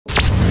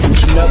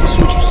Never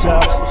switch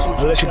sides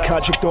unless your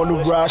contract on the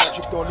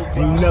rise.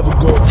 And you never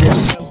go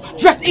against.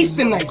 Dress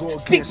Eastern nice,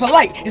 speak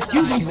polite.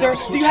 Excuse me, sir,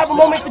 do you have a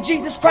moment for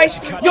Jesus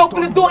Christ? You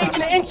open the door even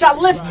an inch, I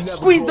lift,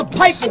 squeeze the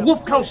pipe, and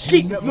wolf comes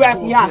sheep. You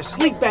ask me how I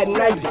sleep at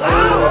night.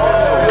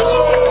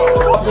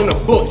 Up in the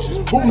bush,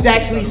 who's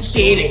actually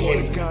scared of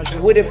him?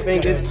 Twitter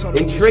fingers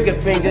and trigger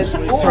fingers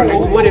turn to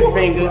Twitter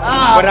fingers,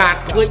 but I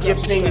clip your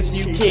fingers so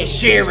you can't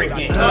share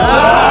again.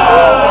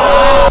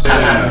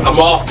 I'm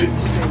off it.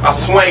 I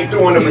swang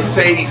through in a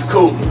Mercedes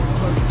coupe.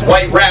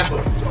 White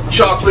rapper,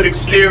 chocolate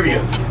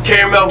exterior,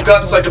 caramel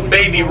guts like a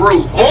baby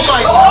Ruth. Oh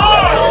my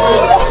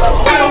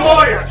God! Better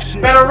lawyer,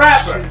 better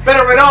rapper,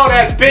 better than all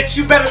that, bitch.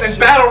 You better than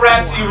battle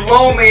rap so you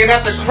lonely and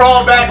have to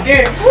crawl back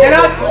in. And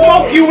I'd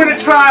smoke you in a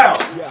trial.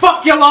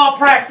 Fuck your law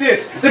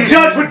practice. The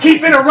judge would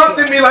keep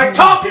interrupting me like,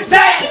 talk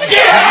that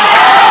shit!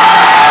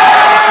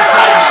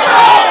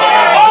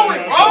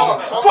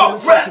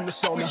 Fuck rap! We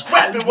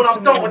scrapping when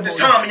I'm done with this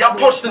homie. Y'all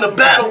punched in the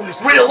battle.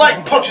 Real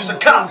life punches a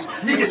cop.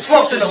 You get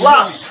slumped in the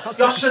lobby.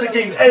 Y'all should have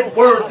gave Ed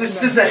word.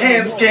 This is a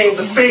hands game.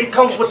 The fade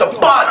comes with the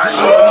body.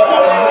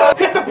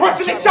 It's the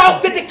person that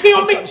y'all said to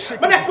kill me,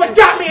 but that's what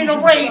got me in the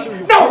rage.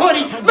 No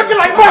hoodie, looking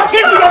like Mark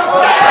Henry on the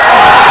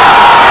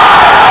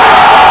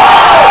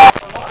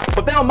stage.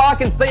 But they'll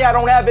mock and say I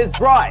don't have his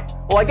drive.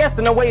 Well, I guess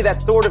in a way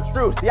that's sort of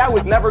true. See, I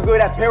was never good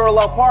at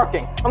parallel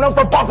parking. I'm known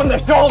for bumping the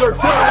shoulder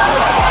too.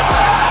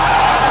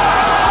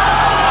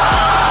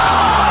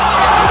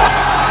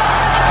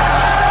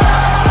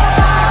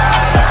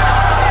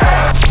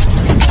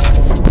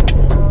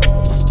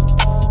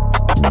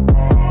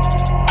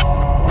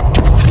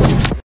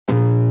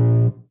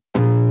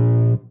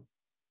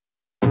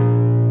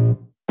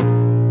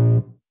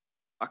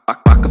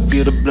 I can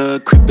feel the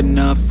blood creeping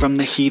up from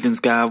the heathens.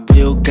 Got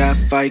will, got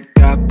fight,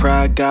 got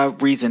pride,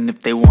 got reason. If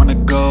they wanna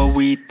go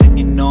eat, then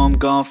you know I'm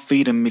gon'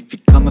 feed them. If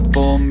you're coming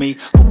for me,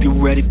 hope you're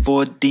ready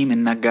for a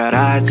demon. I got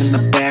eyes in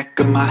the back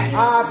of my head.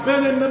 I've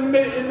been in a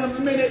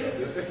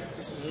minute,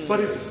 but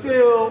it's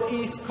still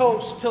East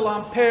Coast till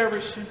I'm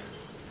perishing.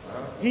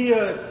 He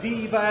a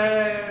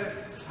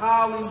diva-ass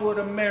Hollywood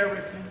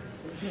American.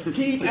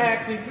 Keep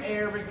acting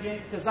arrogant,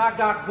 cause I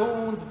got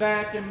goons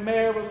back in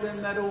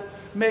Maryland that'll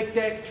make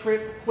that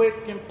trip quick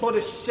and put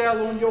a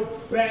shell on your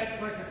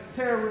back like a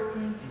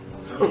terrapin.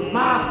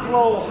 My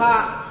flow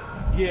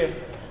hot, yeah,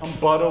 I'm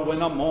butter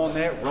when I'm on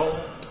that road.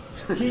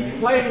 Keep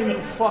playing, you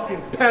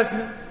fucking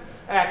peasants,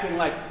 acting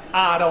like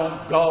I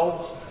don't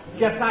go.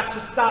 Guess I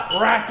should stop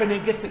rapping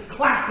and get to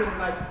clapping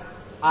like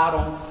I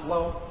don't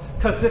flow.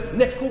 Cause this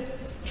nickel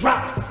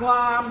drops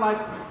slime like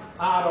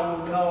I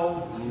don't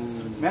know.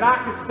 Man, I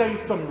could say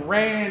some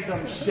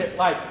random shit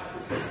like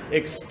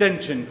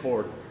extension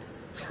cord.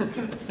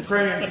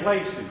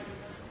 Translation.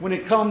 When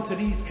it comes to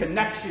these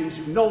connections,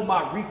 you know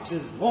my reach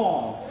is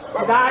long.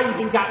 But I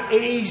even got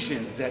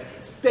Asians that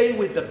stay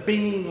with the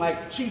bean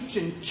like Cheech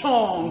and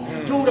Chong.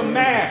 Do the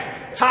math.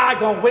 Ty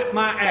gon' whip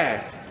my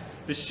ass.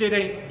 The shit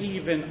ain't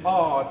even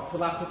odds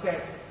till I put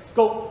that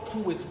scope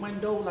to his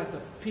window like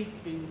a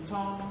peeping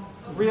Tom.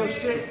 Real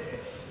shit.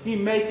 He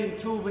making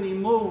too many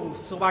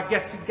moves, so I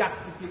guess he got to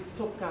get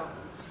took out.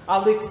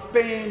 I'll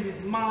expand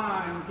his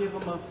mind, give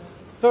him a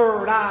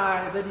third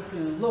eye that he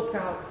can look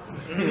out.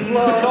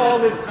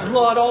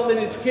 Blood all in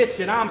his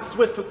kitchen. I'm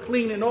swift for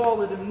cleaning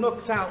all of the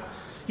nooks out.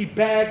 He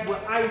bagged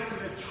with ice in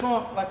the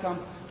trunk like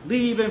I'm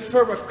leaving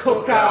for a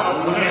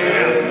cookout.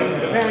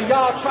 Man,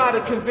 y'all try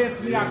to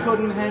convince me I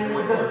couldn't hang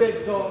with a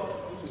big dog.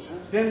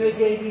 Then they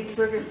gave me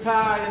Trigga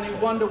Ty and they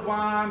wonder why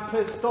I'm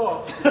pissed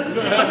off. Quick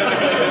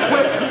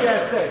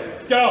PSA.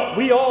 Let's go.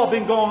 We all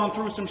been going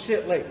through some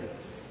shit lately.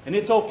 And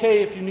it's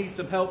okay if you need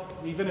some help,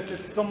 even if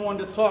it's someone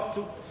to talk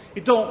to.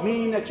 It don't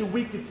mean that you're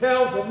weak as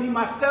hell, but me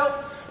myself,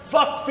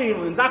 fuck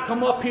feelings. I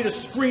come up here to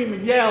scream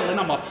and yell and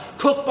I'm a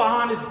cook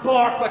behind his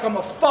bark like I'm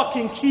a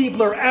fucking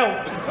Keebler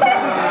elf.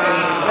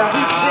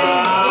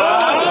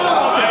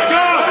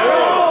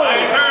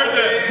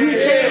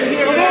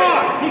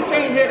 He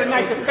came here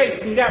tonight to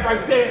face me. That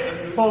right there,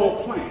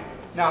 bold plan.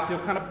 Now I feel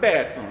kind of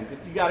bad for him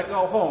because he got to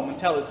go home and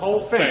tell his whole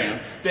fam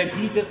that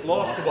he just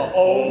lost to an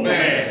old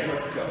man.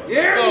 Let's go.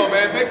 Yeah. Let's go,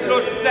 man. Make some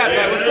noise for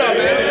SNAPTITE. What's up,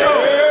 man? Let's go.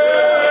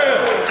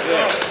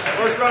 Yeah.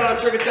 First round on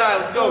Trigga Ty.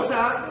 Let's go.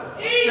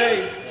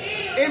 Say,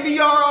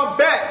 NBR on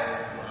back.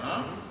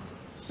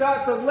 Shout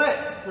out to Lex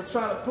for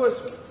trying to push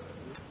me.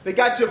 They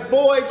got your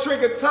boy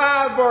Trigga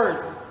Ty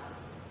verse.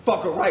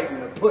 Fuck a right in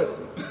the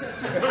pussy.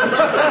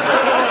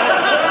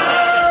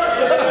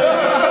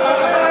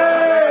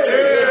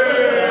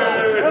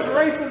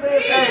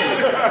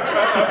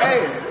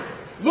 Hey,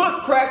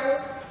 look,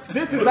 cracker,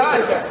 this is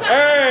iBatt.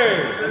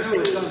 Hey!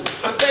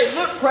 I say,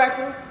 look,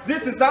 cracker,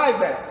 this is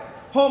iBatt.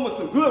 Home of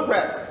some good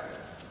rappers.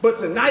 But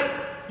tonight,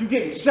 you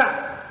getting shot,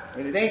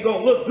 and it ain't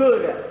gonna look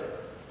good at it.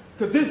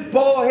 Cause this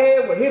bald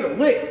head will hit a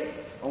lick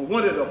on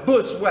one of the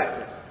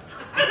bushwhackers.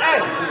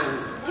 Hey,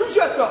 you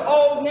just an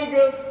old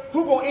nigga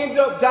who gonna end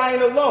up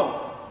dying alone.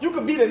 You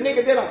could be the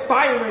nigga that I'm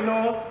firing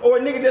on, or a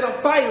nigga that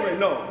I'm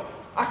firing on.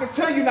 I can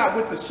tell you not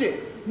with the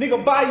shits.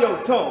 Nigga, buy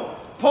your tone.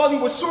 Paulie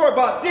was sure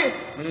about this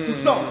to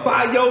something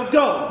by your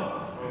dome.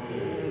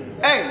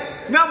 Hey,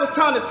 now it's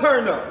time to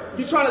turn up.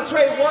 You trying to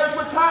trade words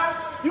with Ty?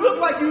 You look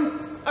like you,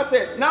 I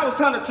said, now it's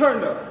time to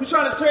turn up. You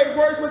trying to trade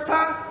words with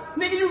Ty?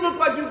 Nigga, you look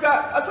like you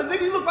got, I said,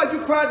 nigga, you look like you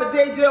cried the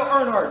day Dale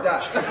Earnhardt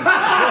died.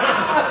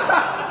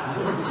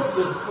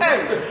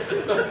 Hey,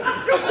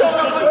 you showed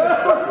up looking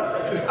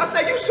stupid. I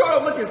said, you showed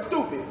up looking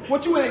stupid.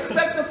 What you would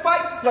expect to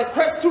fight? Like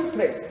Crest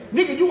toothpaste.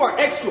 Nigga, you are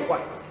extra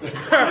white.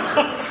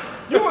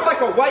 You were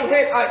like a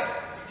whitehead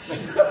ice. You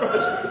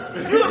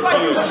look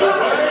like you shoot.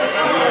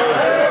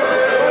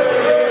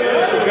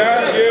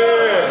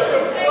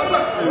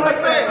 I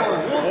said,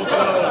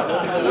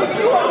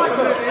 you are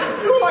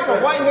like a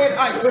whitehead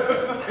ice.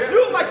 You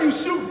look like you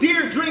shoot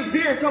deer, drink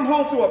beer, and come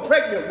home to a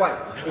pregnant wife.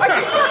 I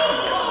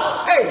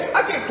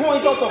get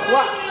coins off the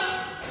block.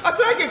 I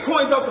said I get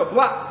coins off the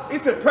block.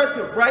 It's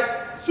impressive, right?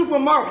 Super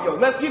Mario,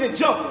 let's get it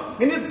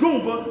jumping. And this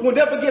Goomba will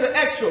never get an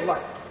extra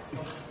life.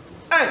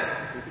 Hey,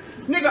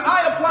 nigga,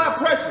 I apply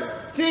pressure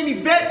to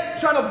any vet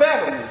trying to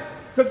battle me.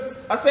 Cause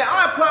I said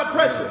I apply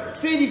pressure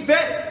to any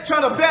vet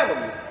trying to battle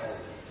me.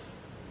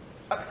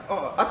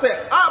 I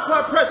said I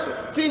apply pressure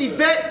to any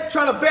vet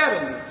trying to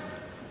battle me.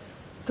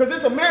 Cause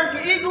this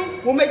American Eagle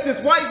will make this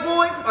white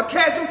boy a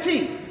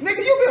casualty.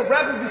 Nigga, you been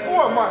rapping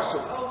before,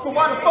 Marshall. So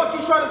why the fuck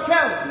you trying to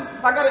challenge me?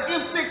 I got an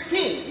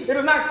M16.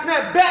 It'll not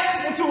snap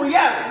back into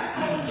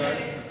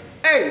reality.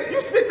 Hey,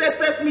 you spit that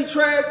Sesame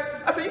trash.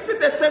 I said, you spit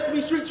that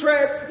Sesame Street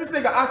trash. This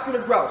nigga Oscar the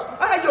Grouch.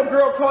 I had your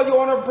girl call you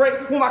on her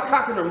break with my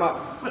cock in her mouth.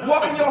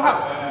 Walk in your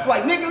house.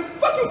 Like, nigga,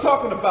 fuck you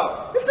talking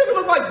about? This nigga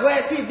look like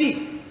Vlad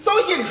TV. So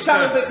he getting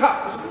shot at the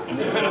cops.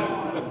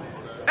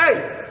 Hey,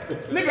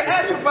 nigga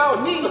ask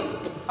about me.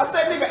 I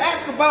said, nigga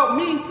ask about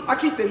me. I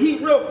keep the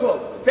heat real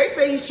close. They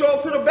say he show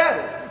up to the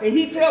battles and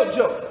he tell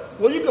jokes.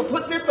 Well, you can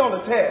put this on the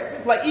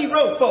tab, like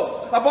E-Road folks.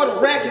 I bought a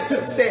ratchet to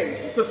the stage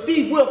for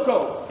Steve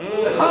Wilkos.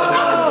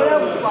 Oh, that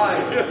was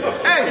fire.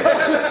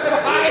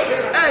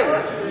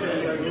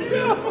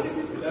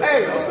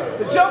 Hey,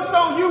 the joke's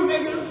on you,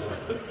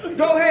 nigga.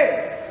 Go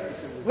ahead.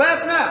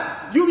 Laugh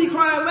now. You be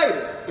crying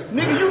later.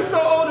 Nigga, you so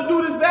old to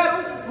do this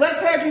battle,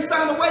 let's have you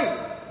sign a waiver.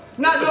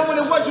 Not knowing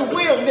it was your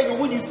will, nigga,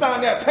 when you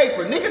signed that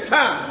paper. Nigga,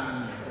 time.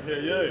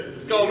 Yeah.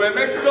 Let's go, man.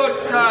 Make some noise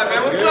for time,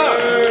 man. What's up?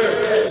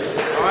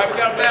 All right, we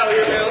got a battle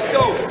here, man. Let's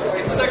go.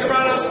 Second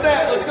round on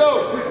snap. Let's go.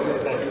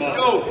 Let's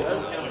go.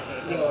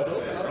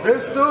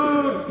 This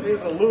dude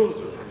is a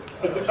loser.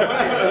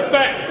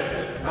 Facts.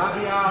 I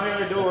be out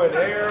here doing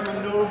air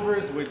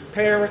maneuvers with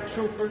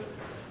paratroopers.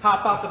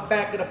 Hop out the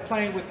back of the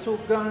plane with 2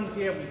 guns.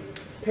 Yeah, we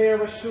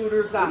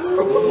parachuters. I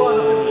flood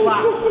up his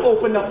block,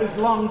 open up his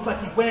lungs like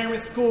he wearing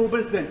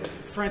scubas, then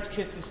French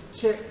kiss his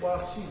chick while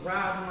she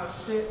riding my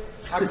shit.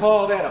 I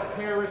call that a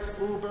Paris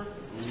Uber.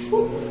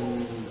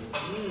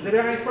 That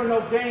ain't for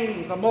no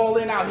games. I'm all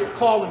in out here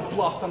calling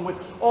bluffs. I'm with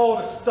all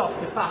the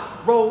stuffs. If I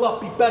roll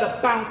up, he better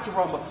bounce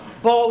or I'ma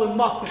ball him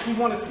up. If you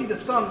want to see the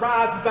sun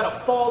rise, you better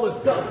fall or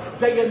duck.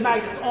 Day and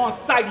night, it's on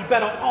sight. You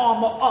better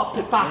armor up.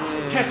 If I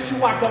catch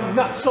you, I go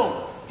nuts.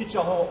 So get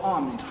your whole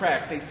army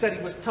cracked. They said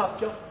he was tough,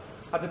 yo.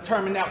 I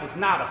determined that was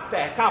not a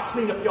fact. I'll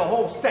clean up your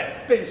whole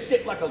set, spin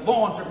shit like a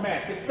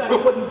laundromat. They said I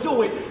wouldn't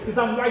do it because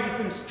I'm writing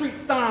some street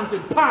signs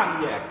in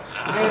Pontiac.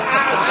 And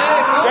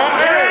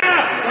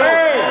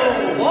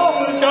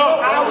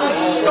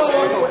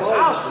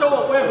I'll show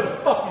up wherever the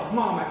fuck his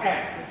mama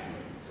at.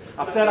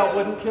 I said I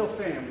wouldn't kill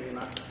family, and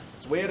I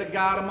swear to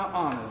God I'ma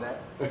honor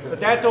that. But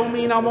that don't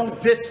mean I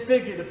won't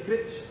disfigure the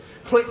bitch.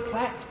 Click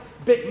clack,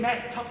 Big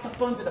Mac tucked up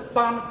under the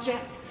bomber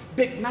jack,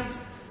 big knife.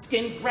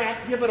 Skin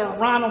graft, give it a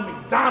Ronald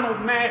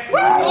McDonald mask.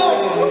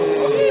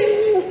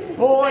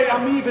 Boy,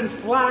 I'm even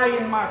fly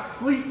in my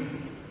sleep.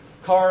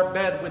 Car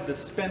bed with the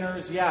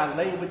spinners, yeah, I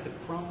lay with the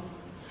chrome.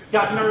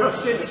 Got nerd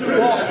shit too.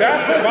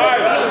 That's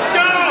right.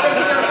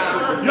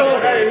 Yo,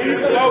 hey,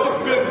 he's low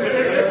business.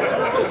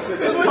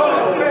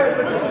 Car bed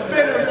with the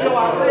spinners, yo, I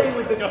lay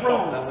with the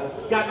chrome.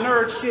 Got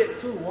nerd shit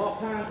too, all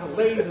kinds of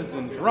lasers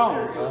and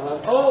drones.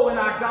 Oh, and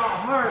I got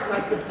hurt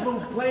like the blue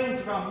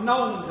blazer. I'm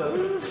known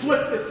to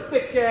flip the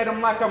stick at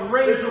him like I'm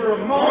Razor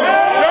Ramon.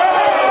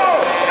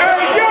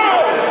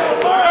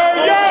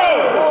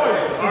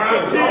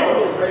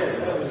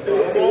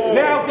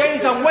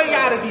 Nowadays, I'm way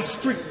out of these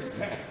streets.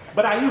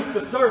 But I used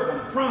to serve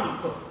them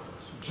pronto,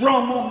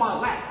 drum on my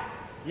lap.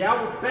 Yeah, I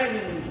was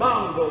banging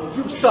bongos.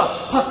 Used to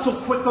hustle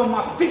quick on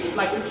my feet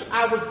like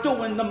I was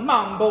doing the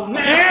mambo.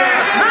 Now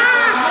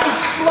I move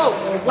slow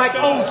like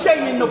OJ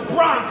in the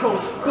Broncos.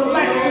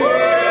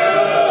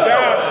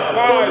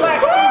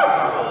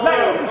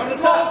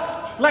 The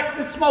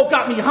Lexus smoke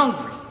got me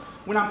hungry.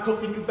 When I'm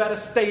cooking, you better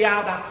stay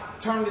out. I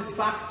turn this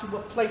box to a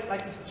plate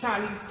like it's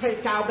Chinese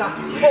takeout. I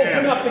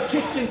open up the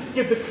kitchen,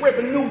 give the crib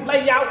a new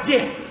layout.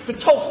 Yeah, the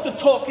toaster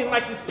talking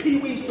like it's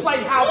Pee-wee's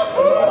Playhouse.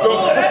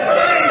 Oh, that's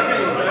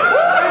crazy.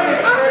 That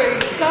is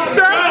crazy. Stop.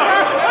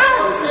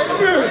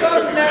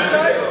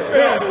 SNAPTITE.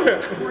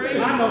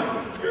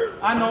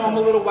 I know I'm a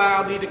little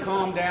wild, need to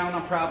calm down.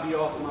 I'm probably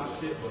off my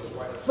shit, but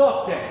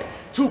fuck that.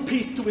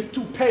 Two-piece to his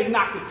toupee,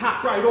 knock the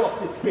top right off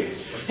this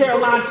bitch.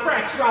 Hairline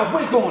fracture, I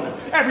wig on him.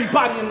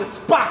 Everybody in the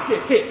spot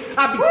get hit.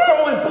 I be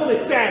throwing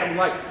bullets at him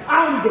like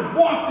I don't even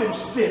want them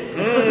shits.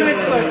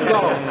 Bitch, let's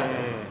go.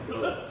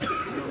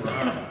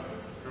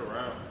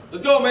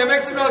 Let's go, man.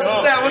 Make some noise for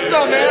Snap. What's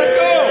up, man? Let's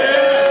go.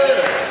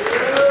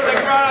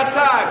 Second round on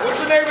time. What's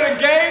the name of the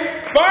game?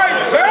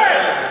 Fight back.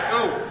 Let's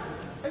go.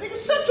 Hey, nigga,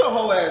 shut your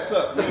whole ass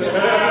up, nigga.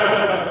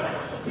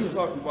 What you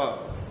talking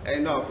about? Hey,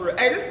 no, for real.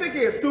 Hey, this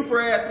nigga is super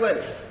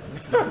athletic.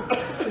 Don't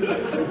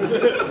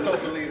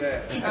believe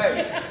that.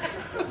 Hey,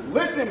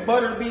 listen,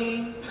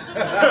 Butterbean.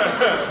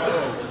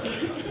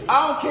 I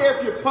don't care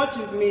if your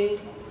punches mean.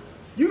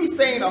 You be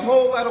saying a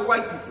whole lot of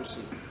white people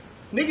shit.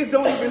 Niggas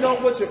don't even know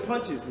what your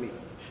punches mean.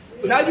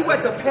 Now you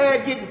at the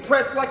pad getting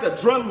pressed like a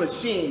drum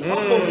machine.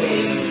 Humble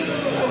me.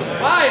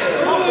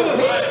 Fire. Humble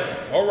me.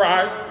 All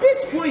right.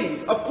 Bitch,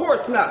 please. Of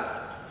course not.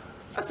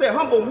 I said,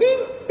 humble me?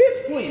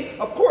 Bitch, please.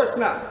 Of course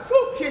not.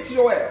 Slow tit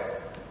your ass.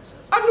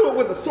 I knew it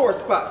was a sore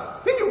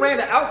spot. Then you ran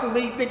the Alpha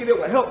League thinking it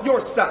would help your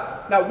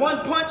stop. Now one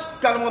punch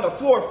got him on the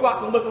floor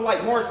flopping looking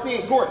like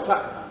Marcin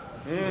Gortat.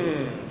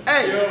 Hey.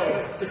 Hey.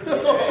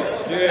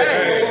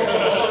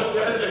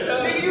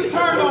 Nigga, you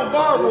turned on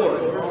Bar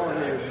Wars.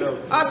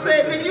 I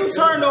said, nigga, you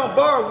turned on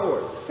Bar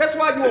Wars. That's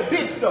why you a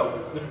bitch, though.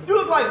 You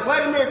look like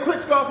Vladimir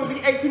Klitschko if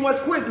he ate too much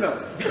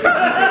Quiznos.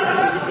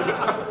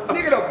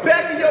 Nigga, the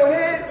back of your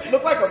head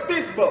look like a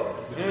fishbowl.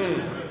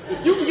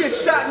 You can get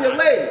shot in your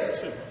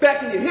leg,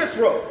 back in your hip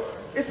rope.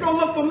 It's gonna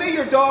look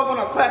familiar, dog, when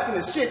I'm clapping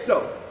this shit,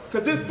 though.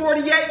 Cause this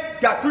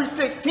 48 got 3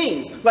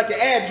 16s, like an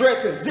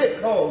address and zip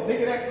code.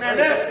 Nigga, that's crazy.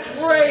 That's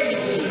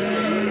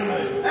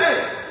crazy.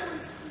 Hey.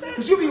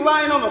 Cause you be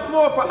lying on the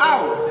floor for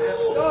hours.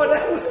 Oh,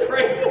 that was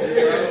crazy.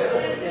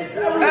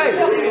 Hey,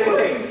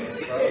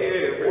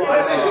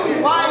 you be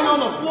lying on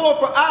the floor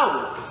for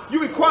hours. You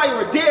require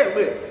a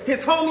deadlift.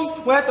 His homies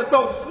will have to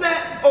throw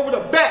Snap over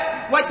the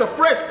back like the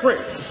Fresh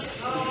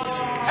Prince.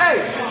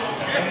 Hey,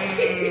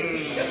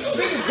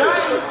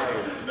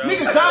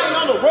 niggas dying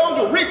on the road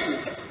to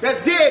riches. That's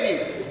dead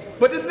ends.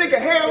 But this nigga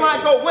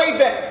hairline go way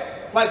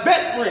back, like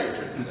best friends.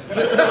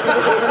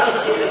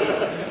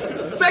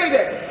 Say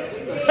that.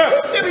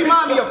 This shit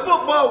remind me of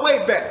football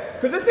way back.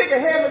 Cause this nigga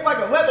head look like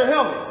a leather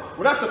helmet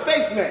without the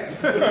face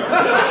mask.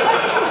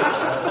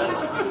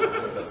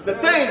 The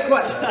thing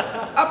clap.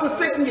 I put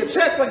 6 in your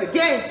chest like a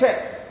game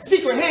tap.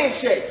 Secret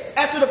handshake.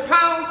 After the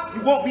pound,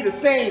 you won't be the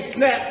same,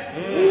 Snap.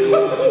 Hey.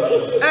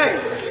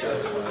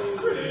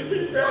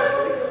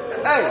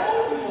 Hey.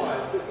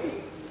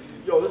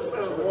 Yo, let's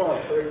better go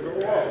off.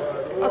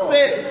 I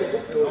said,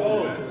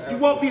 you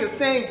won't be the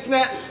same,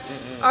 Snap.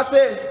 I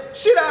said,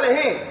 shit out of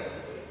hand.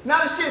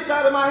 Now the shit's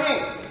out of my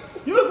hands.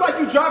 You look like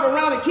you drive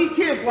around and keep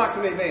kids locked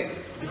in their van.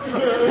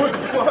 What the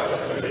fuck?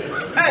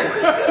 Hey,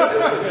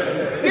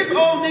 this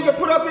old nigga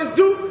put up his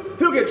dukes,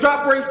 he'll get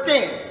dropped where he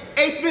stands.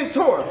 Ace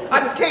Ventura, I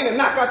just came to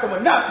knock out the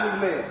Monopoly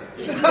man.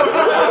 Give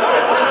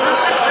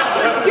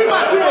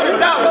my $200,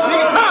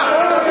 nigga, time.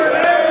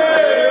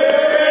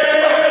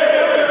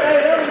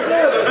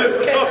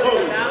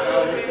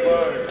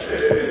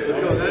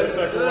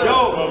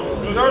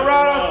 Yo, third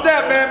round on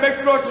Snap, man. Make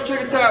some noise for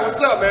TRIGGA TY.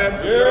 What's up,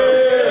 man?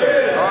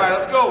 Yeah. All right,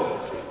 let's go.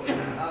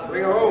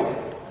 Bring her home.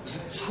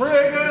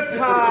 TRIGGA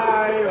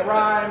TY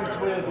rhymes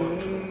with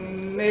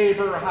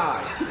neighbor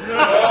high.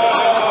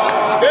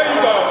 There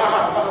you go.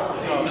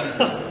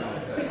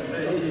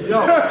 Yo.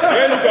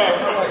 There you go.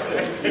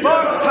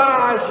 Fuck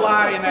Ty's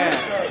lying ass.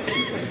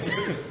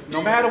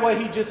 No matter what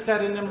he just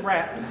said in them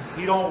raps,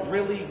 he don't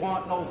really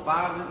want no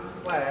violent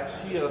clash.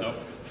 He a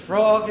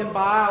frog in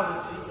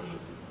biology. He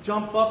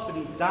jump up and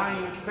he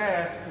dying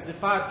fast. Cause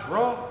if I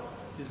draw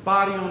his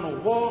body on the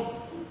wall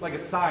like a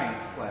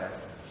science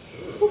class.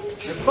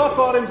 And fuck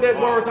all them dead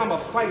words, I'm a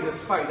fighter's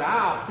fighter.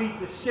 I'll beat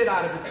the shit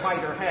out of his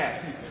fighter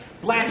half. He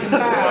black and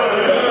mild.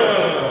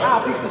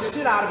 I'll beat the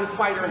shit out of his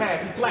fighter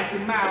half. He black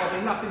and mild,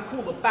 ain't nothing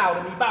cool about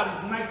him. He about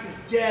as nice as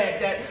Jag.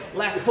 That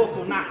left hook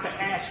will knock the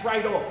ash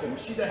right off him.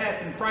 She'd have had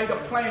some brighter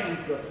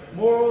plans. The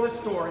moral of the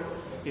story,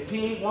 if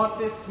he ain't want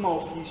this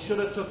smoke, he should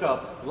have took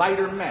a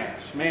lighter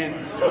match.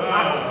 Man,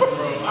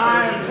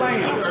 I ain't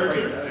playing.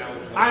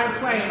 I ain't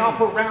playing. I'll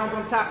put rounds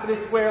on top of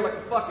this square like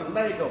a fucking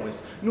Lego. It's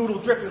noodle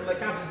dripping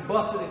like I just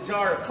busted a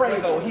jar of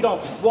Prego. He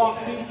don't want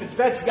beef, it's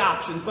veggie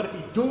options. But if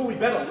he do, we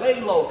better lay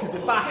low. Cause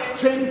if I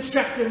chin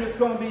check him, it's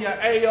gonna be a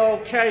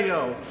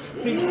AOKO.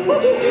 See?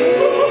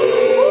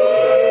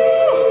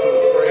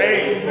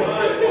 Hey.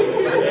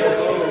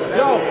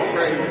 Yo,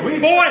 we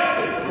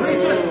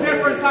just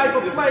different type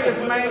of players,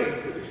 man.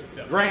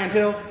 Grand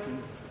Hill,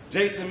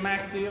 Jason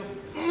Maxiel.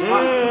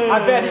 I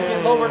bet he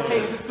get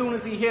lowercase as soon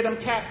as he hear them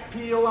cats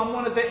peel. I'm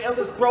one of the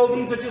illest, bro.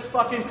 These are just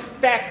fucking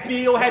facts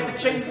deal. Had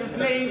to change his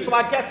name, so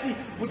I guess he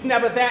was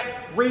never that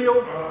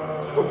real.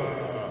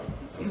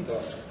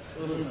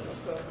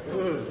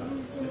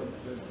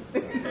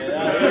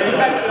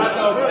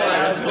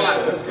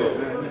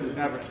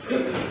 Never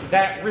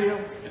that real.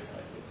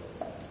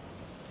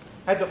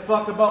 Had to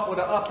fuck him up with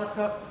an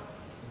uppercut.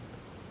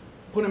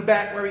 Put him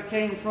back where he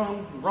came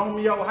from,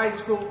 Romeo High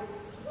School.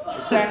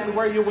 Exactly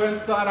where you went,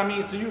 son. I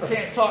mean, so you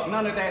can't talk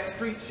none of that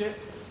street shit,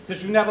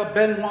 because you never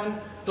been one.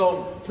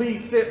 So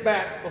please sit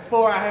back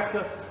before I have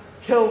to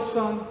kill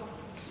some.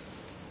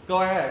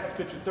 Go ahead,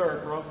 spit your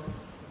third, bro.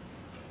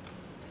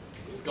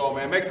 Let's go,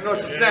 man. Make some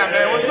noise for Snap,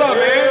 man. What's up,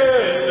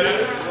 man?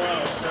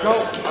 Go.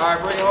 All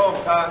right, bring it home,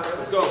 Ty.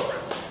 Let's go.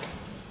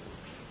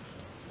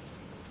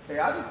 Hey,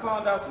 I just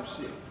found out some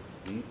shit.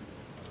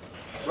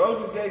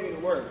 Bro just gave me the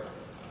word.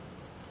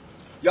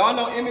 Y'all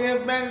know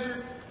Eminem's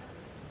manager?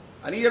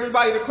 I need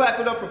everybody to clap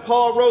it up for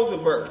Paul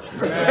Rosenberg.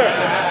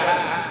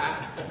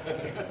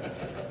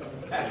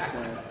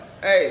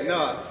 Hey,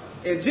 nah.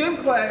 In gym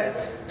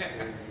class,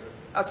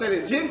 I said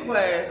in gym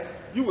class,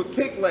 you was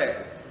picked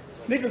last.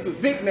 Niggas was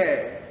big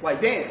mad.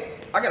 Like, damn,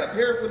 I got to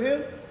pair up with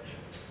him?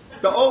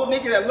 The old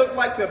nigga that looked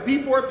like the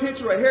before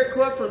picture of Hair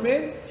Club for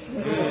Men?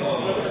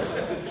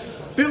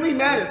 Billy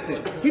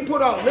Madison. He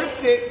put on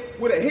lipstick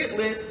with a hit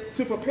list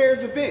to prepare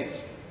his revenge.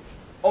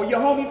 Oh, your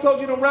homie told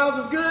you them rounds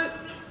is good?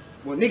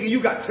 Well, nigga, you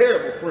got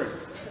terrible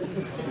friends.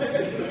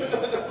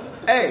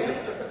 Hey,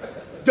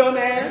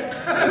 dumbass.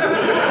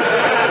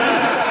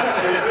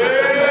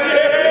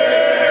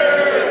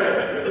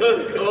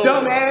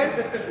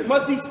 Dumbass.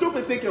 Must be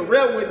stupid thinking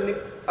Rail wouldn't.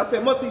 I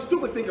said, must be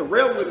stupid thinking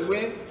Rail wouldn't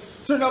win.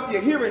 Turn up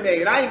your hearing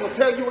aid. I ain't gonna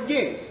tell you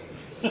again.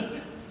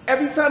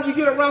 Every time you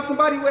get around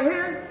somebody with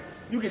hair,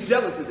 you get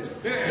jealous of them.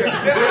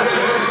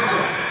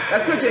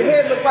 That's because your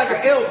head look like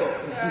an elbow.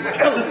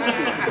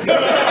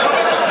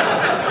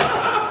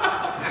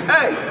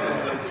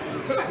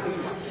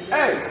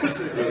 Hey,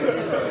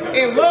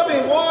 in love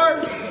and war,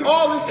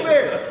 all is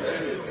fair.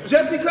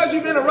 Just because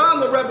you've been around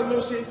the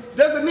revolution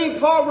doesn't mean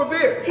Paul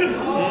Revere.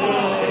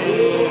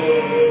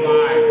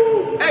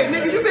 Hey,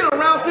 nigga, you've been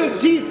around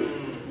since Jesus.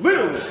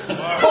 Literally.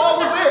 Paul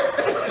was there.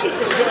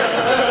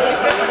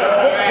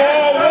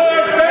 Paul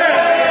was there.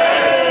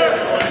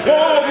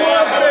 Paul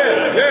was there.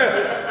 Yes.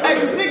 Hey,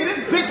 cause nigga, this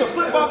bitch will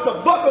flip off the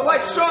buckle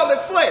like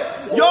Charlotte Flair.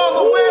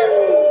 Y'all aware?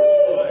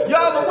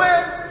 Y'all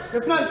aware?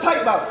 There's nothing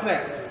tight about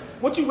Snap.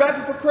 What you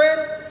rapping for, Craig?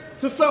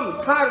 To something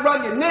tied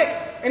around your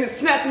neck and it's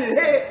snapping your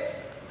head?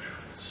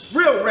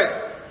 Real rap.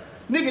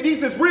 Nigga,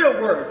 these is real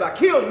words. I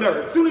killed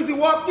nerds. As soon as he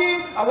walked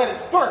in, I let it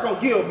spark on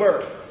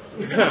Gilbert.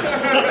 Hey,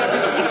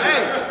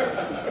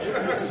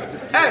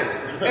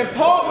 and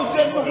Paul was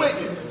just a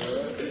witness.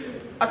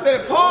 I said,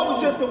 if Paul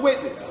was just a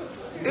witness,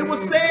 it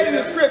was said in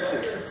the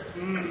scriptures,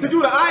 to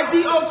do the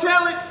IGO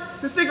challenge,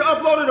 this nigga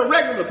uploaded a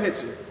regular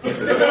picture.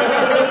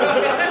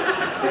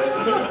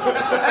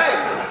 Hey,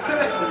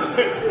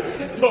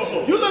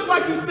 you look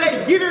like you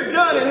say, get her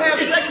done and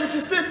have sex with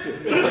your sister.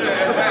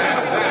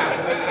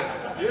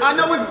 I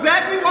know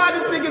exactly why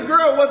this nigga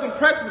girl was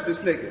impressed with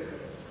this nigga.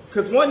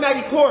 Because one night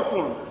he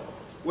chloroformed her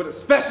with a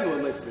special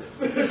elixir.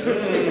 Hey,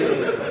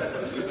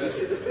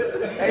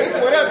 it's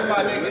whatever,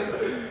 my niggas.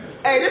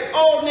 Hey, this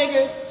old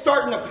nigga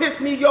starting to piss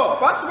me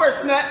off. I swear,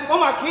 Snap, on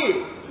my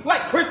kids,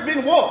 like Chris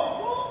Benoit.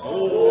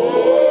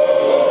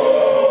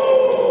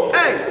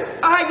 Hey,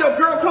 I had your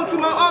girl come to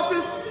my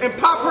office and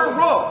pop her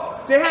raw.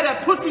 They had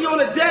that pussy on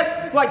the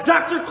desk like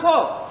Dr.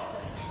 Claw.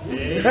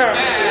 Hey,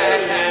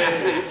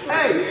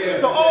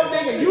 so old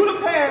nigga, you the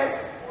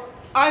past,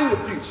 I'm the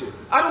future.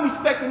 I don't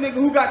respect the nigga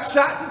who got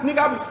shot. Nigga,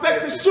 I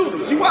respect the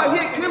shooters. You out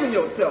here killing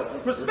yourself.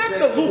 Respect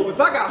the hookers.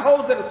 I got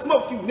hoes that'll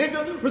smoke you,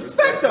 nigga.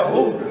 Respect the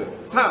hookah.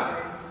 Time.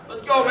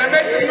 Let's go, man.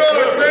 Make some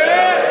noise,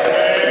 man.